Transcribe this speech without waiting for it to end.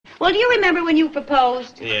Well, do you remember when you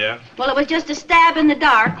proposed? Yeah. Well, it was just a stab in the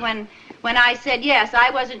dark when I said yes.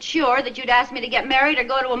 I wasn't sure that you'd ask me to get married or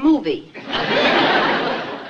go to a movie.